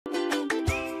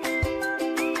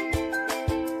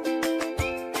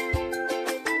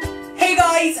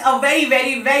guys, a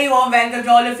very warm welcome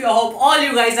to all of you. I hope all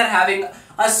you guys are having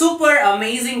a super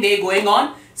amazing day going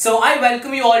on. So I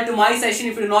welcome you all to my session.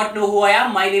 If you do not know who I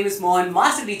am, my name is Mohan,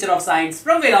 Master Teacher of Science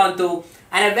from Vedantu,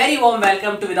 and a very warm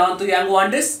welcome to Vedantu Young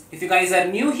Wonders. If you guys are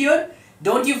new here,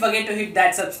 don't you forget to hit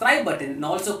that subscribe button and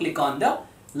also click on the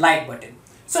like button.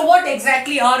 So what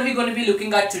exactly are we going to be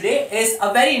looking at today is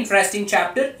a very interesting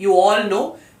chapter. You all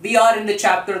know we are in the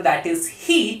chapter that is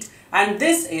heat, and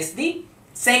this is the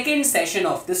second session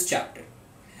of this chapter.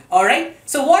 Alright,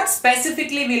 so what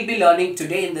specifically we'll be learning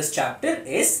today in this chapter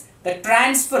is the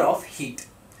transfer of heat.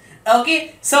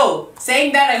 Okay, so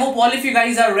saying that, I hope all of you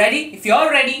guys are ready. If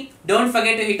you're ready, don't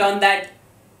forget to hit on that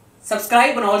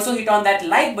subscribe and also hit on that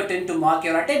like button to mark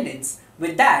your attendance.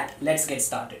 With that, let's get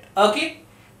started. Okay.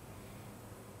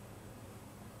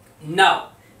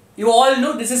 Now, you all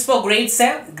know this is for grade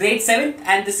 7th,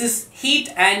 and this is heat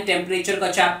and temperature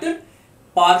ka chapter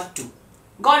part 2.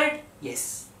 Got it?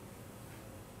 Yes.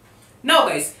 Now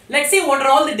guys, let's see what are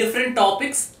all the different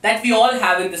topics that we all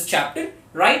have in this chapter,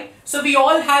 right? So we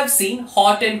all have seen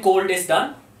hot and cold is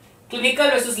done. Clinical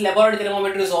versus laboratory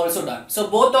thermometer is also done. So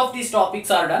both of these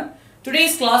topics are done.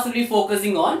 Today's class will be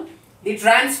focusing on the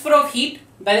transfer of heat,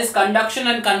 that is conduction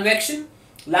and convection,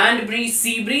 land breeze,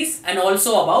 sea breeze, and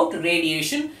also about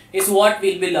radiation is what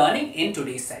we'll be learning in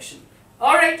today's session.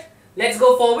 Alright, let's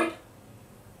go forward.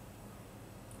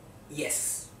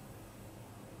 Yes.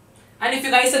 And if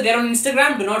you guys are there on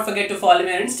Instagram, do not forget to follow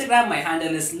me on Instagram. My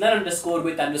handle is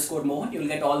learn_with_Mohan. You'll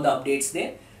get all the updates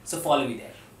there. So follow me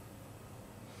there.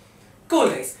 Cool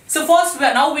guys. So first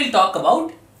now we'll talk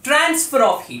about transfer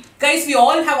of heat. Guys, we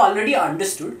all have already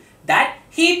understood that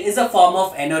heat is a form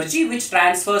of energy which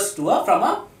transfers from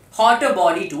a hotter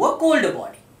body to a colder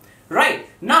body. Right.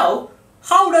 Now,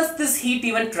 how does this heat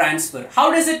even transfer?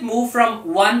 How does it move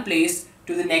from one place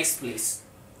to the next place?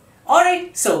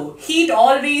 Alright, so heat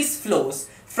always flows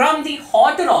from the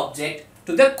hotter object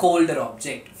to the colder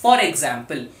object. For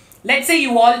example, let's say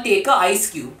you all take an ice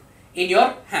cube in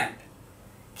your hand.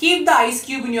 Keep the ice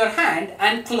cube in your hand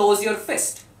and close your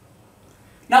fist.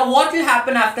 Now what will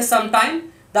happen after some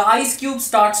time? The ice cube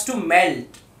starts to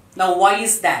melt. Now why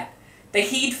is that? The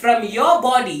heat from your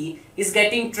body is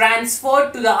getting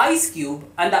transferred to the ice cube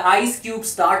and the ice cube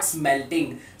starts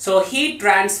melting. So heat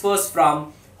transfers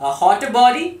from a hotter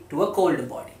body to a colder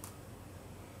body.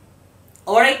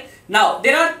 Alright, now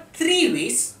there are three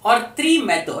ways or three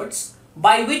methods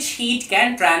by which heat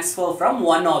can transfer from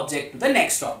one object to the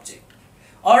next object.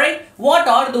 Alright, what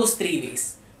are those three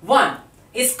ways? One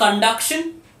is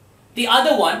conduction, the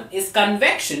other one is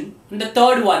convection, and the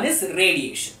third one is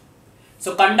radiation.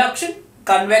 So conduction,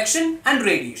 convection, and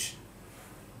radiation.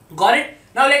 Got it?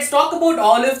 Now let's talk about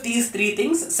all of these three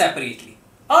things separately.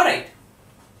 Alright.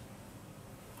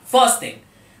 First thing,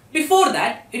 before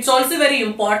that, it's also very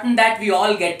important that we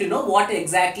all get to know what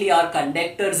exactly are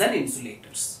conductors and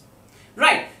insulators.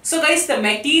 Right, so guys, the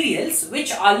materials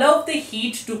which allow the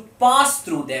heat to pass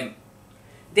through them,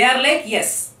 they are like,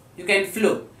 yes, you can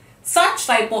flow. Such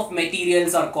type of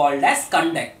materials are called as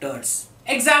conductors.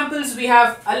 Examples, we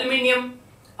have aluminium,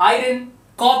 iron,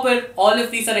 copper, all of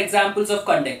these are examples of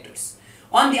conductors.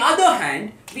 On the other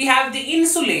hand, we have the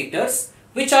insulators,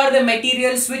 which are the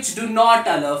materials which do not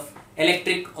allow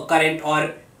electric current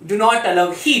or do not allow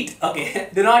heat, okay,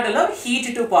 do not allow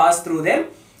heat to pass through them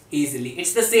easily.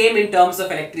 It's the same in terms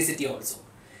of electricity also.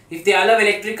 If they allow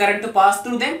electric current to pass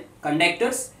through them,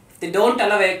 conductors. If they don't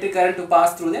allow electric current to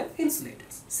pass through them,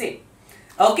 insulators. Same.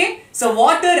 Okay, so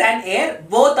water and air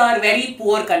both are very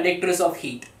poor conductors of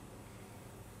heat.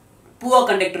 Poor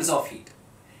conductors of heat.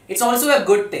 It's also a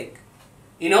good thing.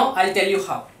 You know, I'll tell you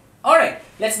how. Alright,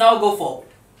 let's now go forward.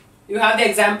 You have the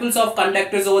examples of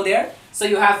conductors over there. So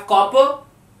you have copper,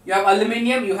 you have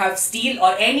aluminium, you have steel,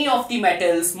 or any of the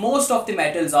metals. Most of the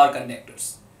metals are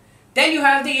conductors. Then you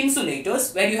have the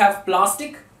insulators, where you have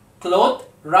plastic, cloth,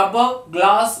 rubber,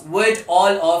 glass, wood.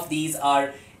 All of these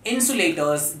are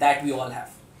insulators that we all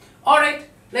have. Alright,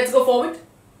 let's go forward.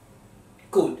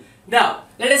 Cool. Now,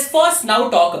 let us first now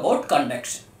talk about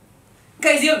conduction.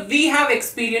 Guys, we have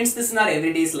experienced this in our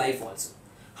everyday's life also.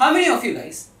 How many of you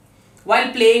guys,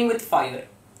 while playing with fire,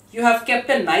 you have kept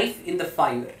a knife in the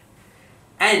fire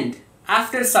and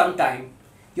after some time,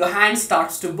 your hand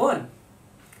starts to burn?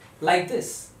 Like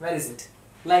this. Where is it?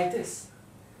 Like this.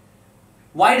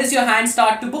 Why does your hand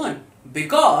start to burn?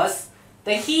 Because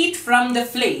the heat from the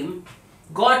flame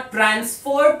got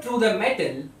transferred through the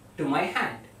metal to my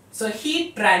hand. So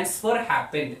heat transfer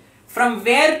happened. From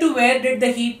where to where did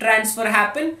the heat transfer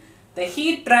happen? The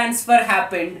heat transfer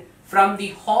happened from the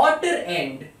hotter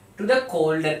end to the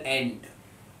colder end.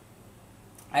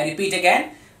 I repeat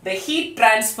again, the heat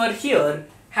transfer here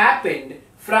happened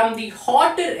from the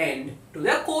hotter end to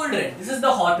the colder end. This is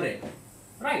the hotter end,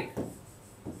 right?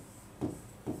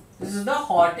 This is the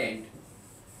hot end.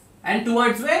 And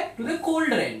towards where? To the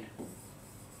colder end.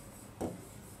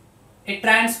 It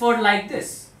transferred like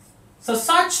this. So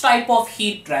such type of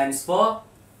heat transfer,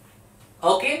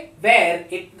 okay, where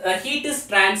heat is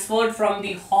transferred from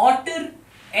the hotter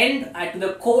end to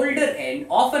the colder end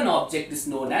of an object is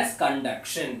known as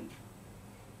conduction.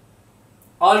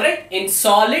 Alright, in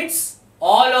solids,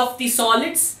 all of the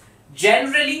solids,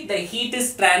 generally the heat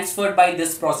is transferred by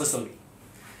this process only.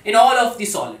 In all of the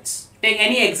solids, take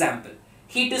any example,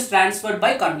 heat is transferred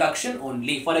by conduction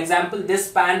only. For example,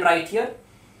 this pan right here,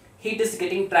 heat is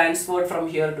getting transferred from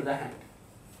here to the hand.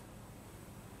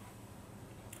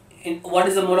 What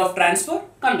is the mode of transfer?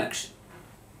 Conduction.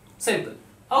 Simple.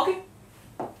 Okay.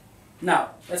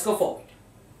 Now, let's go forward.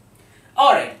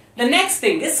 Alright, the next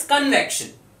thing is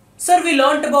convection. Sir, we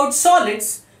learnt about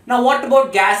solids. Now, what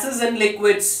about gases and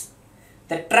liquids?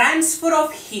 The transfer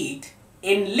of heat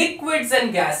in liquids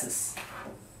and gases.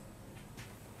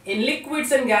 In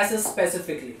liquids and gases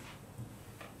specifically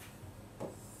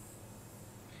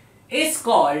is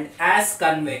called as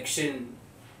convection.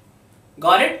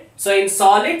 Got it? So in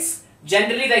solids,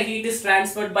 generally the heat is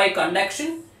transferred by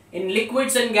conduction. In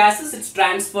liquids and gases, it's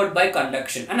transferred by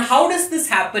conduction. And how does this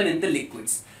happen in the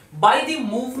liquids? By the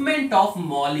movement of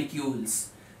molecules.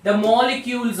 The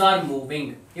molecules are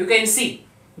moving. You can see,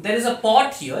 there is a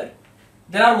pot here.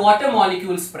 There are water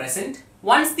molecules present.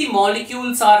 Once the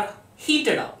molecules are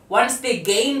heated up, once they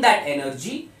gain that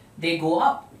energy, they go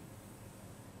up.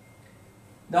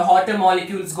 The hotter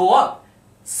molecules go up,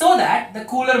 so that the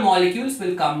cooler molecules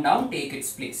will come down, take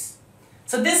its place.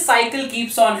 So this cycle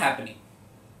keeps on happening.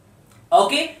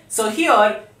 Okay, so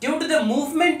here, due to the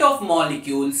movement of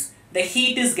molecules, the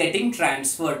heat is getting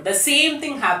transferred. The same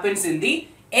thing happens in the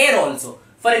air also.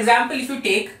 For example, if you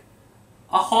take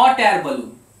a hot air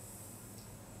balloon,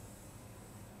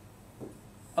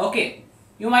 okay,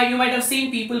 you might have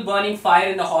seen people burning fire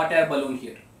in the hot air balloon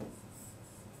here.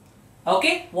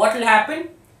 Okay, what will happen?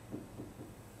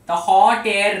 The hot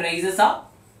air rises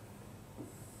up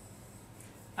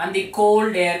and the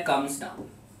cold air comes down.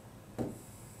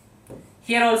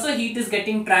 Here also heat is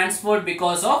getting transferred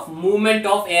because of movement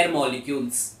of air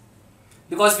molecules.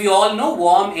 Because we all know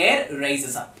warm air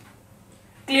rises up.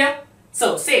 Clear?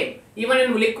 So same, even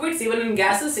in liquids, even in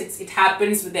gases, it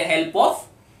happens with the help of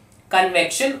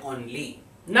convection only.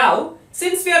 Now,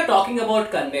 since we are talking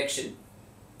about convection,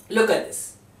 look at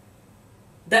this.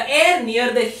 The air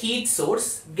near the heat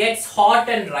source gets hot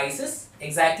and rises,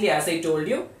 exactly as I told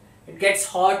you. It gets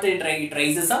hot and it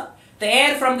rises up. The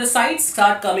air from the sides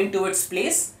start coming to its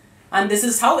place, and this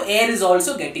is how air is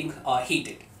also getting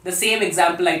heated. The same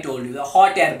example I told you, the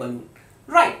hot air balloon.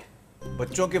 Right.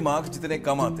 बच्चों के marks जितने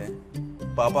कम आते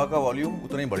हैं, पापा का volume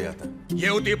उतना ही बढ़ जाता है। ये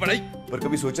होती है पढ़ाई। पर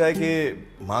कभी सोचा है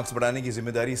कि मार्क्स बढ़ाने की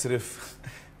जिम्मेदारी सिर्फ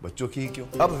बच्चों की ही क्यों?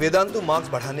 अब वेदांतु मार्क्स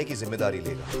बढ़ाने की जिम्मेदारी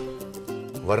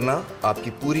लेगा, वरना आपकी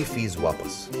पूरी फीस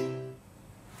वापस।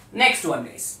 Next one,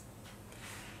 guys.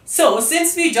 So,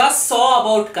 since we just saw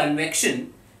about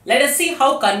convection, let us see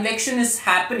how convection is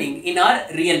happening in our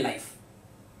real life.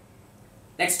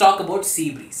 Let's talk about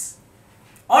sea breeze.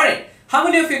 Alright, how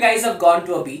many of you guys have gone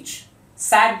to a beach,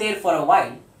 sat there for a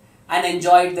while and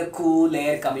enjoyed the cool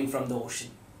air coming from the ocean?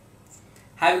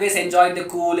 Have you guys enjoyed the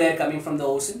cool air coming from the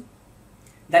ocean?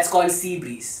 That's called sea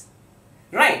breeze.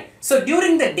 Right. So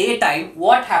during the daytime,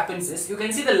 what happens is, you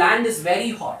can see the land is very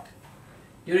hot.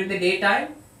 During the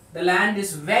daytime, the land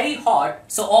is very hot,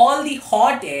 so all the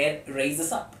hot air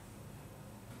rises up.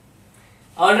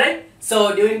 Alright,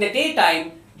 so during the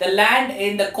daytime, the land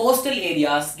in the coastal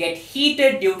areas get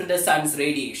heated due to the sun's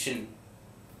radiation.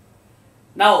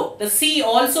 Now, the sea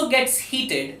also gets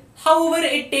heated, however,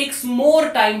 it takes more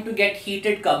time to get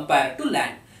heated compared to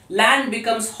land. Land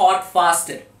becomes hot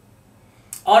faster.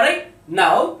 Alright,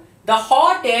 now the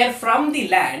hot air from the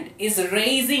land is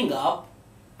rising up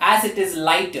as it is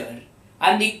lighter,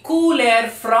 and the cool air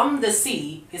from the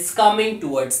sea is coming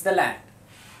towards the land.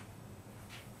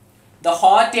 The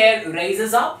hot air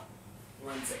rises up.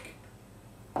 One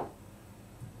second.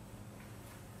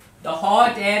 The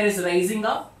hot air is rising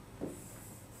up,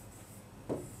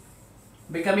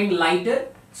 becoming lighter.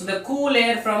 So the cool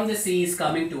air from the sea is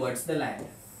coming towards the land.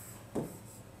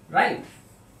 Right?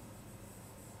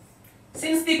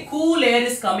 Since the cool air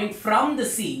is coming from the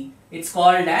sea, it's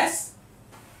called as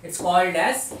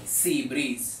sea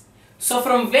breeze. So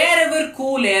from wherever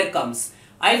cool air comes,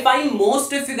 I find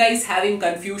most of you guys having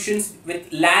confusions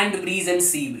with land breeze and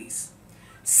sea breeze.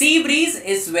 Sea breeze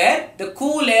is where the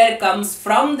cool air comes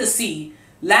from the sea,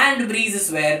 Land breeze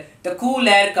is where the cool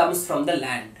air comes from the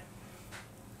land.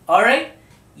 Alright?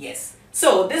 Yes.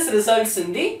 So this results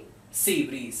in the sea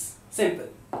breeze. Simple.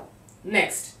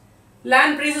 Next.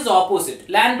 Land breeze is opposite.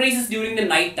 Land breeze is during the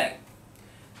night time.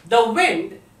 The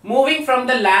wind moving from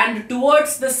the land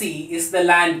towards the sea is the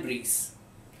land breeze.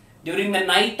 During the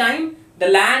night time, the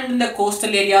land in the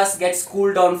coastal areas gets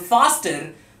cooled down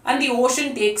faster and the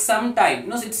ocean takes some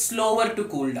time. It's slower to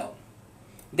cool down.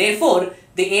 Therefore,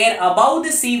 the air above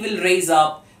the sea will raise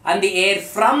up and the air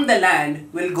from the land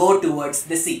will go towards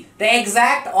the sea. The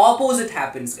exact opposite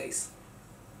happens, guys.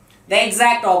 The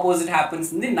exact opposite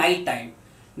happens in the night time.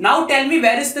 Now tell me,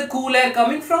 where is the cool air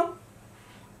coming from?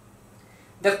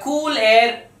 The cool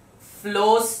air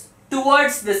flows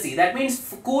towards the sea. That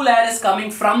means cool air is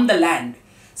coming from the land.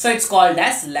 So it's called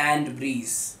as land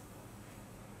breeze.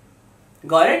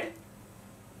 Got it?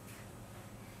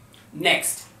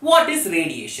 Next, what is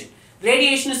radiation?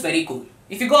 Radiation is very cool.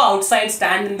 If you go outside,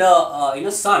 stand in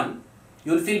the sun,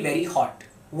 you will feel very hot.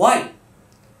 Why?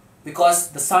 Because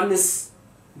the sun is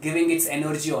giving its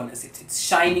energy on us. It's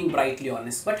shining brightly on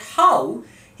us. But how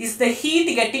is the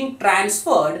heat getting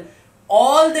transferred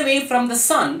all the way from the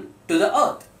sun to the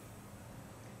earth?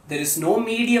 There is no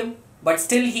medium, but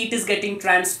still heat is getting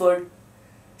transferred.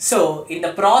 So, in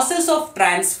the process of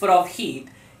transfer of heat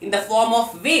in the form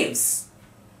of waves,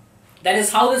 that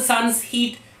is how the sun's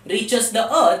heat reaches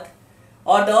the earth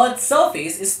or the earth's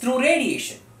surface, is through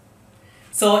radiation.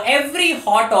 So, every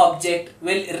hot object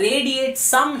will radiate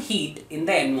some heat in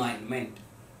the environment.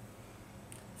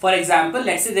 For example,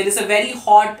 let's say there is a very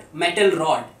hot metal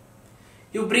rod.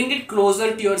 You bring it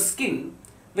closer to your skin.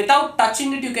 Without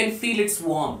touching it, you can feel its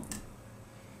warmth.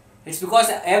 It's because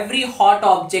every hot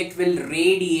object will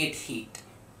radiate heat.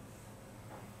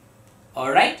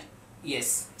 Alright?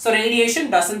 Yes. So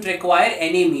radiation doesn't require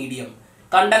any medium.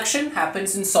 Conduction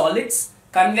happens in solids.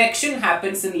 Convection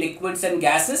happens in liquids and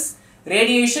gases.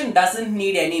 Radiation doesn't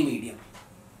need any medium.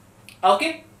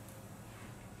 Okay?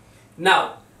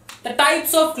 Now, the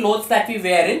types of clothes that we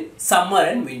wear in summer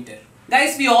and winter.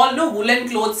 Guys, we all know woolen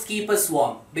clothes keep us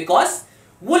warm because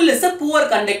wool is a poor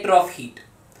conductor of heat.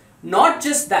 Not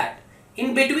just that,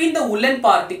 in between the woolen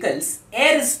particles,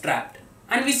 air is trapped.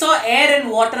 And we saw air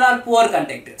and water are poor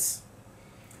conductors.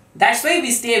 That's why we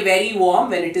stay very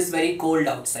warm when it is very cold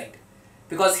outside.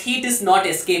 Because heat is not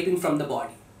escaping from the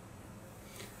body.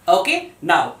 Okay,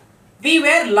 now, we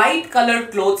wear light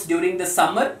colored clothes during the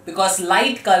summer because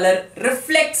light color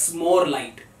reflects more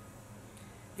light.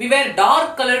 We wear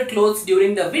dark colored clothes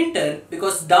during the winter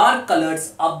because dark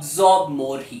colors absorb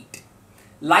more heat.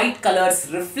 Light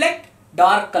colors reflect,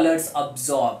 dark colors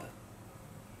absorb.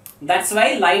 That's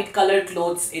why light colored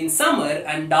clothes in summer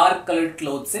and dark colored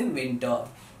clothes in winter.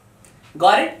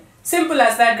 Got it? Simple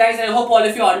as that, guys. I hope all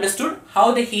of you understood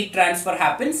how the heat transfer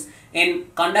happens in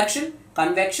conduction,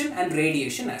 convection and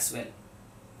radiation as well.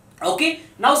 Okay,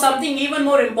 now something even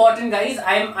more important, guys.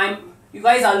 You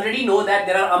guys already know that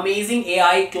there are amazing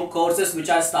AI courses which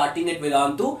are starting at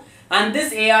Vedantu, and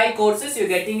this AI courses you're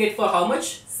getting it for how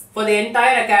much? For the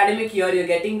entire academic year you're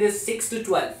getting this 6 to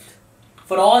 12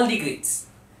 for all the grades.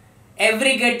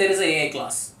 Every grade there is an AI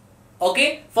class.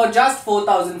 Okay, for just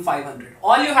 4,500.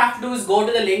 All you have to do is go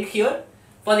to the link here.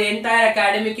 For the entire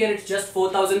academic year it's just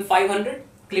 4,500.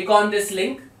 Click on this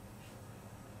link.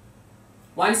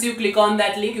 Once you click on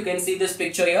that link, you can see this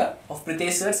picture here of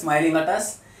Pritesh sir smiling at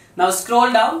us. Now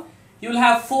scroll down, you will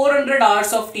have 400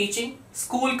 hours of teaching,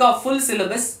 school ka full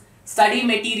syllabus, study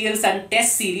materials and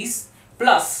test series,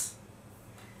 plus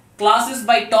classes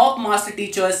by top master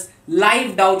teachers,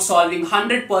 live doubt solving,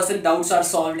 100% doubts are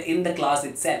solved in the class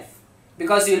itself.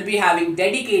 Because you will be having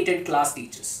dedicated class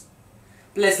teachers.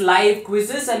 Plus live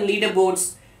quizzes and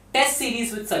leaderboards, test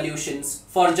series with solutions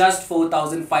for just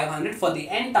 4,500 for the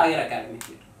entire academic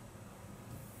year.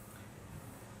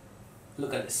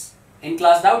 Look at this.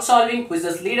 In-class doubt solving,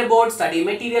 quizzes, leaderboard, study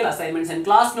material, assignments and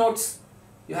class notes.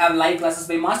 You have live classes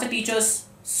by master teachers.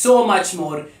 So much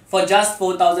more for just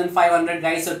 4,500,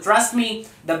 guys. So trust me,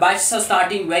 the batches are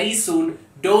starting very soon.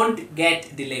 Don't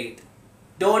get delayed.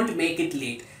 Don't make it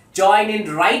late. Join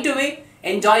in right away.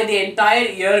 Enjoy the entire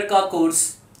year ka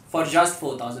course for just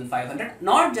 4,500.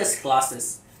 Not just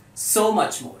classes. So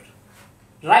much more.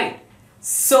 Right?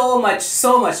 So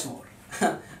much more.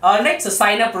 Alright, so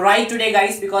sign up right today,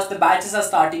 guys, because the batches are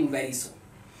starting very soon.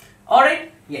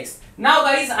 Alright, yes. Now,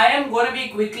 guys, I am going to be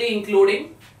quickly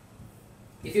including,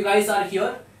 if you guys are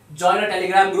here, join our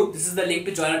Telegram group. This is the link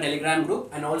to join our Telegram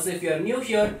group. And also, if you are new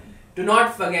here, do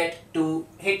not forget to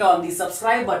hit on the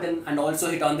subscribe button and also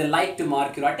hit on the like to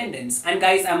mark your attendance. And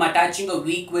guys, I am attaching a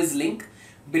week quiz link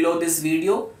below this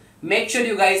video. Make sure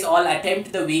you guys all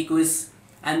attempt the week quiz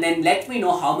and then let me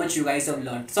know how much you guys have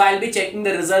learned. So I'll be checking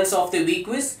the results of the week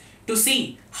quiz to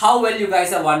see how well you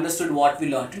guys have understood what we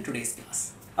learned in today's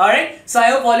class. Alright, so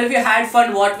I hope all of you had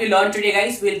fun what we learned today,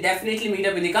 guys. We'll definitely meet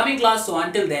up in the coming class. So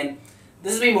until then,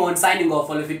 this is me Mohan signing off.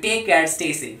 All of you take care,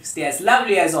 stay safe, stay as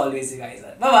lovely as always you guys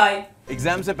are. Bye bye.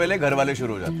 Exam से पहले घर वाले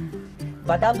शुरू हो जाते हैं।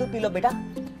 बादाम दूध पी लो बेटा,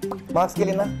 मार्क्स के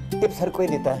लिए ना टिप्स हर कोई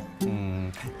देता है।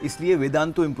 इसलिए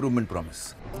वेदांतु इम्प्रूवमेंट प्रॉमिस।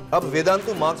 अब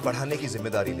वेदांतु मार्क्स बढ़ाने की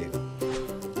जिम्मेदारी लेगा,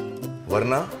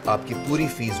 वरना आपकी पूरी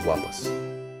फीस वापस।